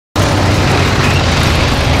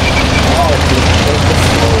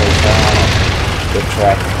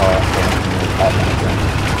track the car.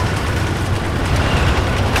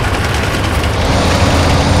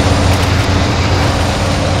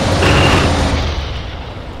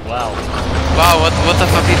 Wow. Wow, what the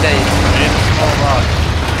fuck did they? It's a small rock.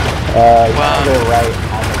 Wow. Go right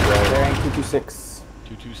on the road. Bearing 226.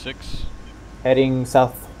 226. Heading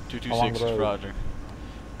south. 226, roger.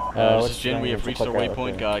 This is Jinn, we have reached our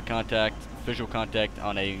waypoint. Got contact, visual contact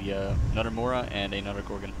on a another Mora and another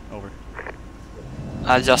Gorgon. Over.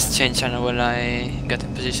 I'll just change channel when I get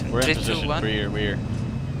in position. We're 3, in position. 2, 1. We're here.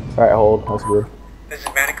 Alright, hold. That's good. This is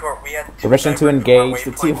Manicore. We had Permission to engage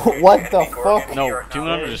the team. What the fuck? No,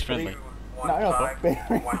 200 is friendly. No, bearing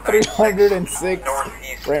 306.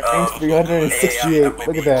 Range 368.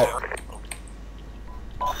 Look at that.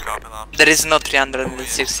 There is no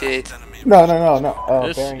 368. No.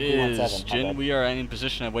 This is Jinn. We are in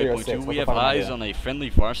position at waypoint 2. We have eyes on a friendly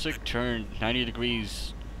Varsik turned 90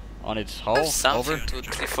 degrees on its hull. Something Over. 2,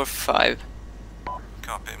 3, 4, 5.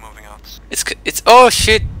 Copy, moving out. It's oh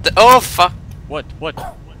shit. Oh fuck. What?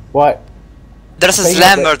 What? There's a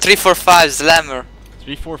slammer. 345 slammer.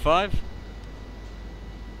 345?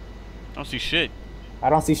 I don't see shit. I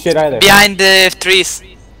don't see shit either. Behind the trees.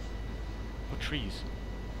 What trees?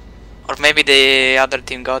 Or maybe the other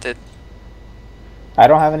team got it. I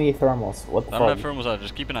don't have any thermals. What the I fuck? don't have thermals out.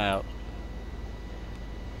 Just keep an eye out.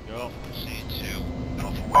 Go.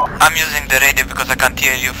 I'm using the radio because I can't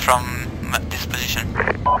hear you from this position.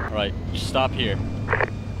 Right. Just stop here.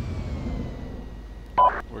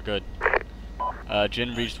 We're good.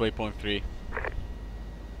 Jinn reached waypoint 3.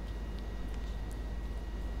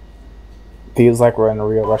 Feels like we're in a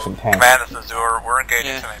real Russian tank. Command, this is Azure. We're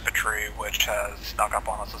engaging some infantry, which has snuck up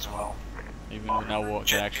on us as well. Even though now we'll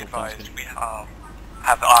get actual advised, function. we have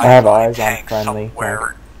eyes, I have eyes on tanks friendly.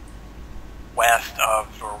 somewhere west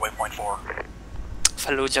of or waypoint 4.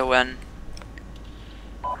 Fallujah 1.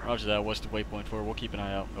 Roger that. West of waypoint 4. We'll keep an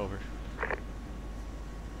eye out. Over.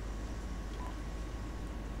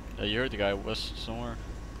 You heard the guy west somewhere.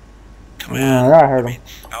 Yeah, I heard him,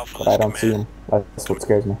 but I don't see him. That's what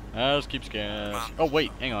scares me. Let's keep scaring. Oh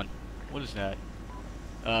wait, hang on. What is that?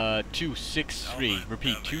 263.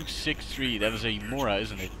 Repeat, 263. That was a Mora,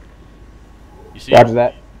 isn't it? You see? Roger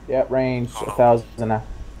that. Yep, range 1,000 now.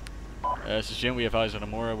 This is Jinn. We have eyes on a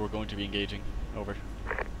Mora. We're going to be engaging. Over.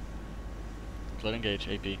 Let engage.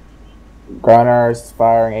 AP. Grunners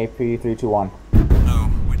firing AP 321.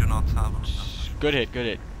 No, we do not have them. Good hit. Good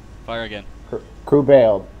hit. Fire again. Crew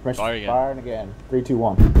bailed. Fire again. Firing again.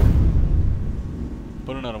 321.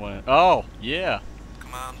 Put another one in. Oh, yeah.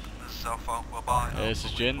 Command, this is Alpha. Well, bye. This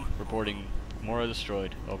is Jinn. Reporting Mora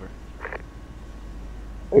destroyed. Over.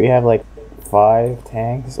 We have like 5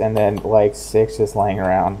 tanks and then like 6 just laying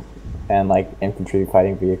around, and like infantry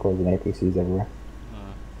fighting vehicles and APCs everywhere.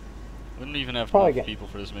 Wouldn't even have Probably enough people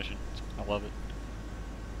for this mission. I love it.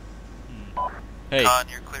 Hey,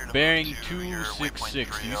 bearing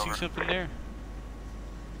 266. Do you see something there?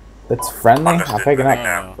 That's friendly? I'm picking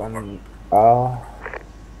up.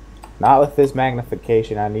 Not with this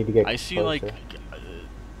magnification. I need to get I see closer. like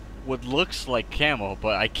what looks like camo,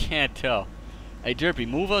 but I can't tell. Hey, Derpy,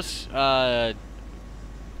 move us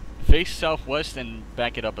face southwest and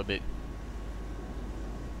back it up a bit.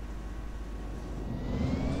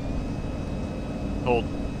 Hold.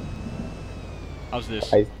 How's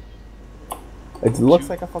this? It looks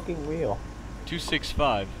like a fucking wheel.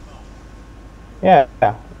 265. Yeah,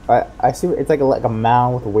 I see. It's like a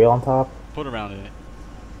mound with a wheel on top. Put around in it.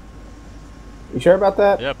 You sure about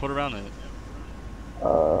that? Yeah, put around in it.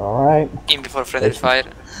 All right. In before friendly fire.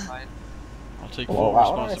 I'll take full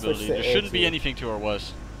responsibility. There shouldn't be anything to our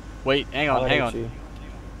west. Wait, hang on.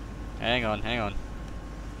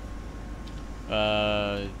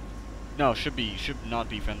 No, should not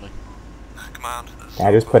be friendly. Command. Can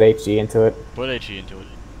I just put HG into it? Put HG into it.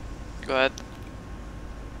 Go ahead.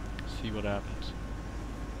 See what happens.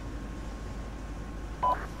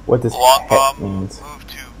 What this long bomb means? Move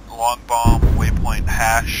to long bomb waypoint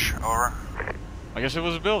hash. Over. I guess it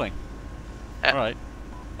was a building. Yeah. All right.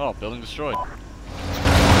 Oh, building destroyed. We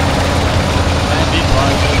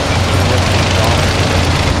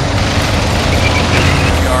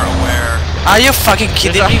are aware. Are you fucking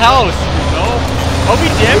kidding There's a me? house, you know? Oh, we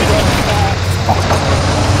damaged.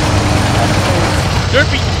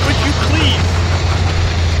 Derpy, could you please?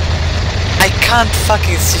 I can't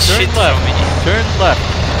fucking see Turn shit left. from me. Turn left.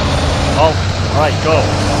 Oh, alright, go.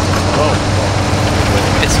 Go.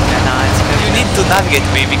 It's nice. You need to navigate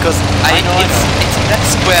me because I know. It's in that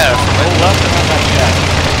square. Go left around that shack.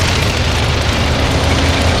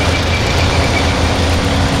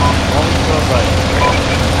 Always go right.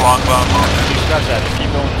 Long bomb. Keep scratch that. Keep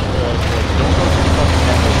going. Don't go too far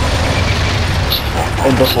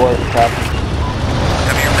And before it's happened.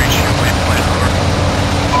 Have you reached your waypoint? Over.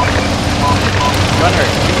 Gunner,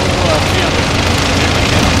 you be on this.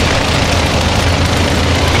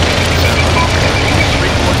 3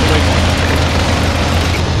 towards the waypoint.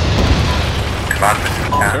 Command mission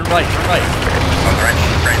count. Turn right, turn right. Are there any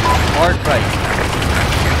trains? Hard right.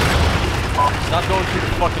 Stop going through the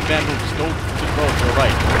fucking bamboo, just go to the road to the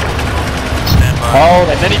right. Stand by. Hold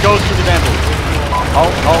And then he goes through the bamboo.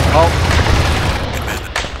 Halt, halt, halt.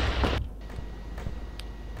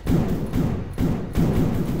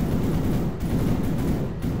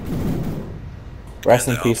 Rest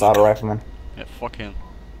in peace, auto rifleman. Yeah, fuck him.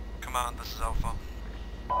 Come on, this is Alpha.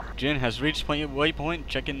 Jinn has reached waypoint,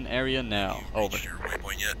 check-in area now. Over. Reached your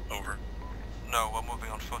waypoint yet? Over. No, we're moving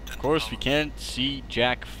on foot. Of course, we can't see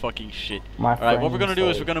jack fucking shit. My Alright, what we're gonna do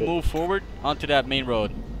is we're friend gonna move forward onto that main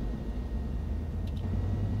road.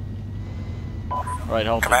 Alright,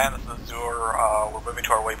 hold on. Command, this is Azure. We're moving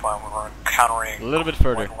to our waypoint. We're encountering A little bit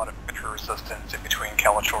further. quite a lot of infantry resistance in between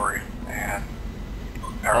Kalachori and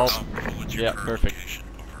Halt. Paris. Yeah, perfect.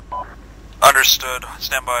 Understood.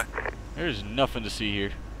 Stand by. There's nothing to see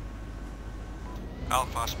here.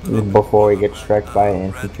 Alpha. Before we get struck by an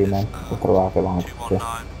infantryman with a rocket launcher. 219-173.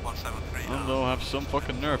 I don't know, have some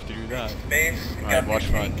fucking nerve to do that. Base, Alright, watch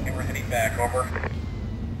front. and we're heading back. Over.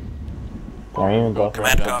 Don't even go for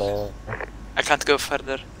Command it. copy. I can't go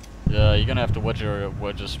further. Yeah, you're gonna have to wedge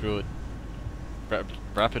us through it.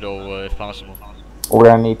 Rapido, if possible. We're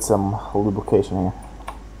gonna need some lubrication here.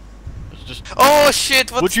 It's just. Oh shit,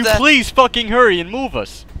 what's Would you that? please fucking hurry and move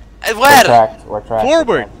us? We're Where? tracked. We're tracked.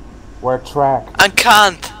 Forward! We're tracked. I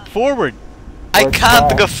can't. Forward! I We're can't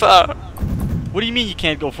trapped. go far. What do you mean you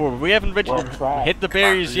can't go forward? We haven't We're trapped. hit the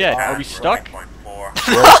barriers yet. Are we stuck?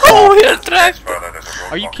 Oh, we're trapped.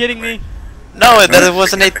 Are you kidding me? No, there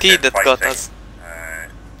was an AT that got us.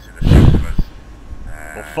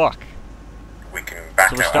 Well, fuck. We can back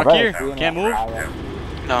So we're out. stuck Right, here? we Can't move?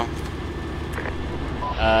 No.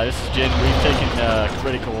 This is Jinn. We've taken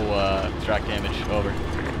critical track damage. Over.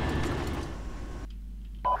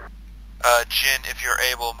 Jinn, if you're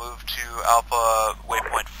able, move to Alpha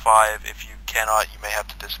waypoint 5. If you cannot, you may have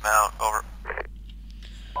to dismount. Over.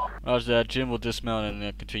 Roger that. Jinn will dismount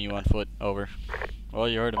and continue on foot. Over. Well,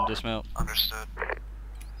 you heard him. Dismount. Understood.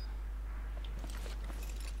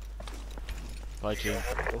 Bye, Jinn.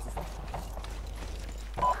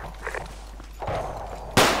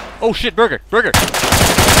 Oh shit! Burger! Burger! Azure,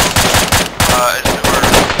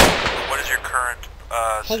 what is your current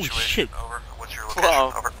Holy situation? shit. Over. What's your location?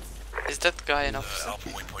 Wow. Over. Is that guy an officer? Alpha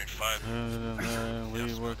waypoint 5.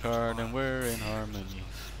 We work hard and we're in harmony.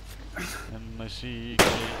 And my secret.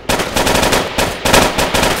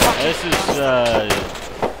 This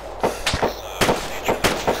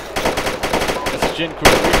is Jinn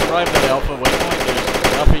Crew. We arrived at Alpha waypoint.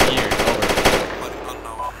 There's nothing here. Over.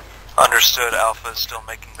 Understood. Alpha is still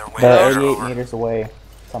making their way They're there. 88 Over. meters away.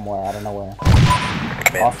 Somewhere, I don't know where.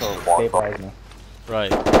 Also, stabilize me.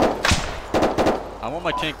 Right. I want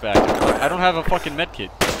my tank back. I don't have a fucking medkit.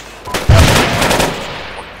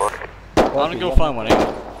 I'm gonna go find one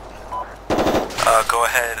anyway. Go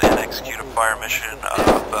ahead and execute a fire mission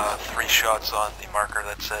of 3 shots on the marker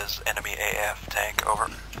that says enemy AF tank. Over.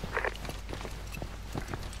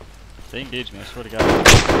 They engaged me, I swear to God.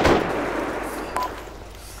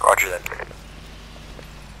 Roger that.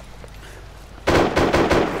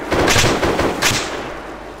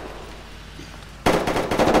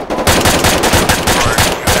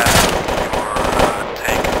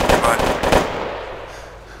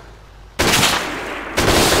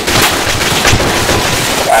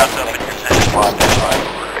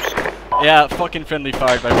 Yeah, fucking friendly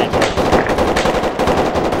fired by retard.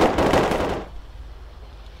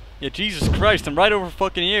 Yeah, Jesus Christ, I'm right over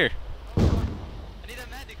fucking here. I need a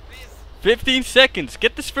medic, please. 15 seconds,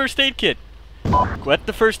 get this first aid kit. Get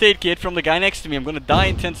the first aid kit from the guy next to me, I'm gonna die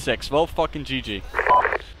in 10 seconds. Well, fucking GG.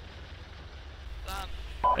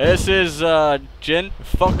 This is, Jinn.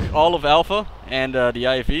 Fuck all of Alpha, and, the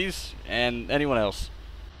IFEs, and anyone else.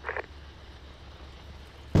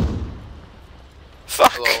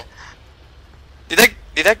 Fuck. Hello. Did I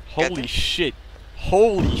get Holy it? shit.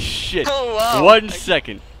 Holy shit. Oh wow. 1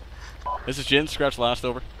 second. This is Jinn, scratch last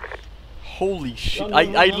over. Holy shit.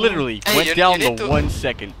 I literally Hey, went you down need the to- 1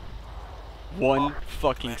 second. 1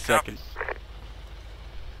 fucking second.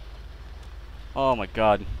 Oh my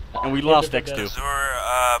god. And we lost X2.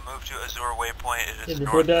 Azure, move to Azure waypoint. It is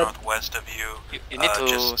before that- northwest of you. You need to.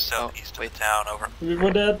 Just Oh, southeast wait. of the town. Over.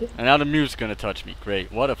 Before that. And now the muse's gonna touch me.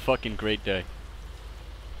 Great. What a fucking great day.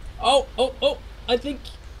 Oh! I think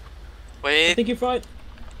Wait, you're fine.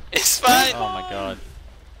 it's fine. Oh my god.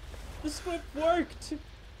 The script worked!